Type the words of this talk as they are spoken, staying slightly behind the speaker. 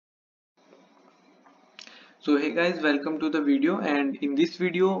So hey guys, welcome to the video, and in this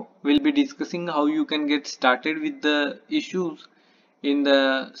video we'll be discussing how you can get started with the issues in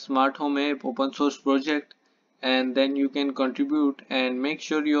the smart home app open source project, and then you can contribute and make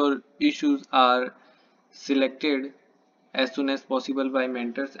sure your issues are selected as soon as possible by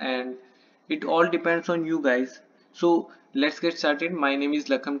mentors, and it all depends on you guys. So let's get started. My name is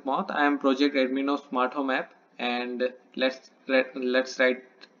Lakhan Maut. I am project admin of smart home app, and let's right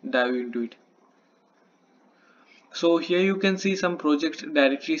dive into it. So here you can see some project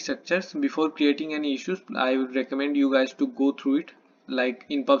directory structures. Before creating any issues, I would recommend you guys to go through it. Like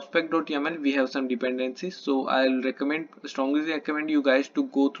in pubspec.yaml, we have some dependencies. So I'll strongly recommend you guys to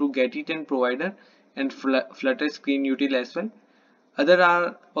go through get it and provider and Flutter screen util as well. Other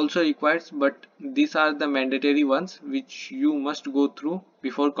are also required, but these are the mandatory ones which you must go through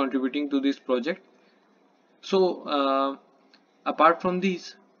before contributing to this project. So apart from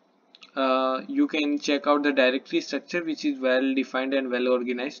these, you can check out the directory structure, which is well defined and well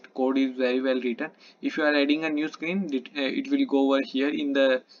organized. Code is very well written. If you are adding a new screen, it will go over here in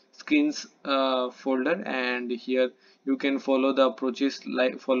the screens folder, and here you can follow the approaches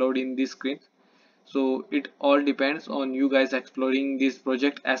like followed in this screen. So it all depends on you guys exploring this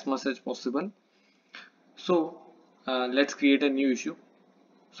project as much as possible. So let's create a new issue.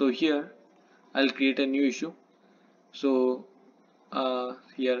 So here I'll create a new issue. So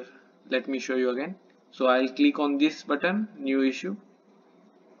here let me show you again. So I'll click on this button, new issue.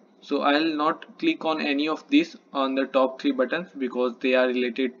 So I'll not click on any of these on the top three buttons because they are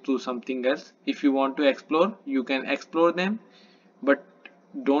related to something else. If you want to explore, you can explore them, but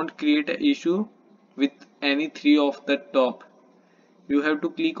don't create an issue with any three of the top. You have to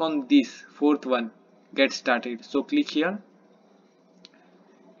click on this fourth one, get started. So click here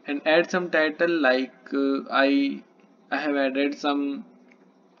and add some title like I have added some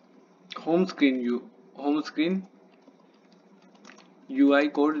home screen UI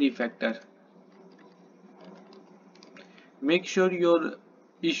code refactor. Make sure your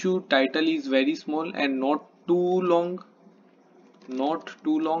issue title is very small and not too long.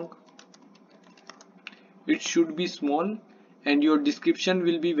 It should be small, and your description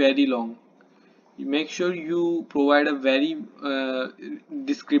will be very long. Make sure you provide a very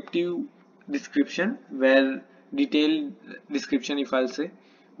descriptive description, where detailed description, if I'll say,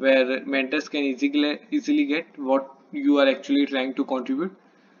 where mentors can easily get what you are actually trying to contribute.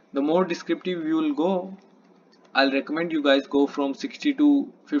 The more descriptive you will go, I'll recommend you guys go from 60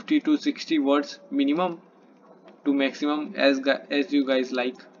 to 50 to 60 words minimum to maximum as you guys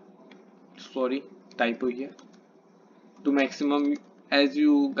like. Sorry, typo here. To maximum as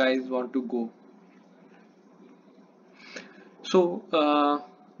you guys want to go. So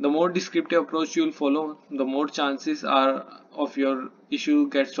the more descriptive approach you will follow, the more chances are of your issue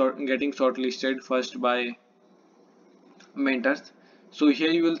getting shortlisted first by mentors. So here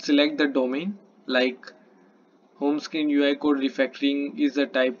you will select the domain, like home screen UI code refactoring is a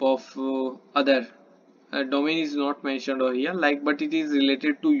type of other. Domain is not mentioned over here, like, but it is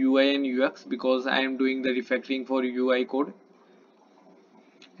related to UI and UX because I am doing the refactoring for UI code.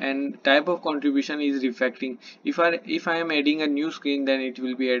 And type of contribution is refactoring. If I am adding a new screen, then it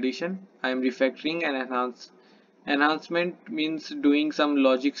will be addition. I am refactoring and enhancement means doing some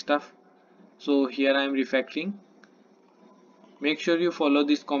logic stuff. So here I am refactoring. Make sure you follow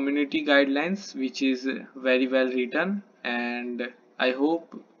this community guidelines, which is very well written, and I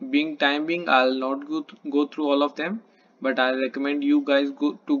hope being I'll not go through all of them, but I recommend you guys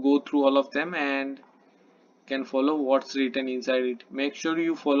go through all of them and can follow what's written inside it. Make sure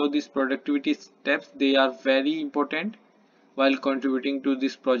you follow these productivity steps. They are very important while contributing to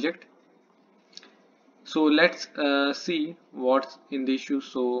this project. So let's see what's in the issue.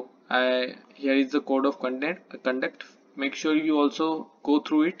 So here is the code of conduct. Make sure you also go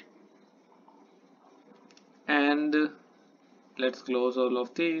through it, and let's close all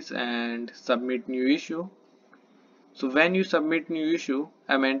of these and submit new issue. So when you submit new issue,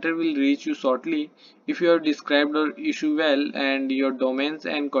 a mentor will reach you shortly. If you have described your issue well and your domains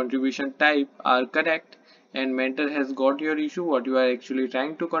and contribution type are correct, and mentor has got your issue, what you are actually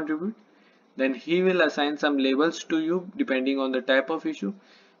trying to contribute, then he will assign some labels to you depending on the type of issue.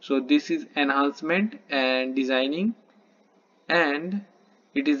 So this is enhancement and designing, and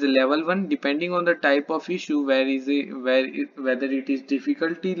it is a level 1 depending on the type of issue, whether it is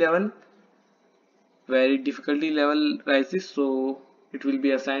difficulty level, where difficulty level rises, so it will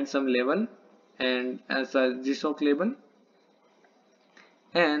be assigned some label and as a GSOC label,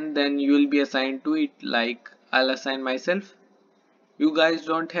 and then you will be assigned to it. Like I'll assign myself. You guys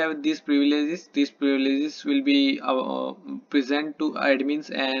don't have these privileges will be present to admins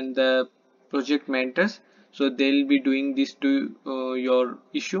and the project mentors. so they'll be doing this to your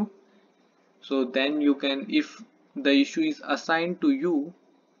issue. So then you can, if the issue is assigned to you,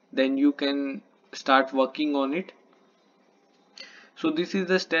 then you can start working on it. So this is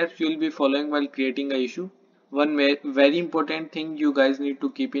the steps you will be following while creating a issue. One very important thing you guys need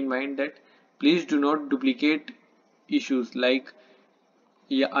to keep in mind, that please do not duplicate issues. Like,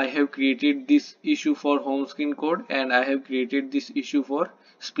 yeah, I have created this issue for home screen code and I have created this issue for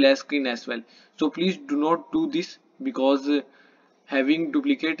splash screen as well. So please do not do this, because having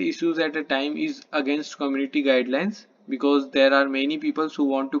duplicate issues at a time is against community guidelines, because there are many people who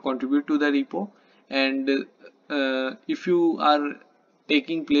want to contribute to the repo, and if you are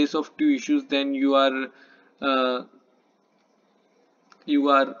taking place of two issues, then uh, you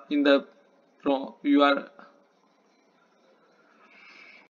are in the you are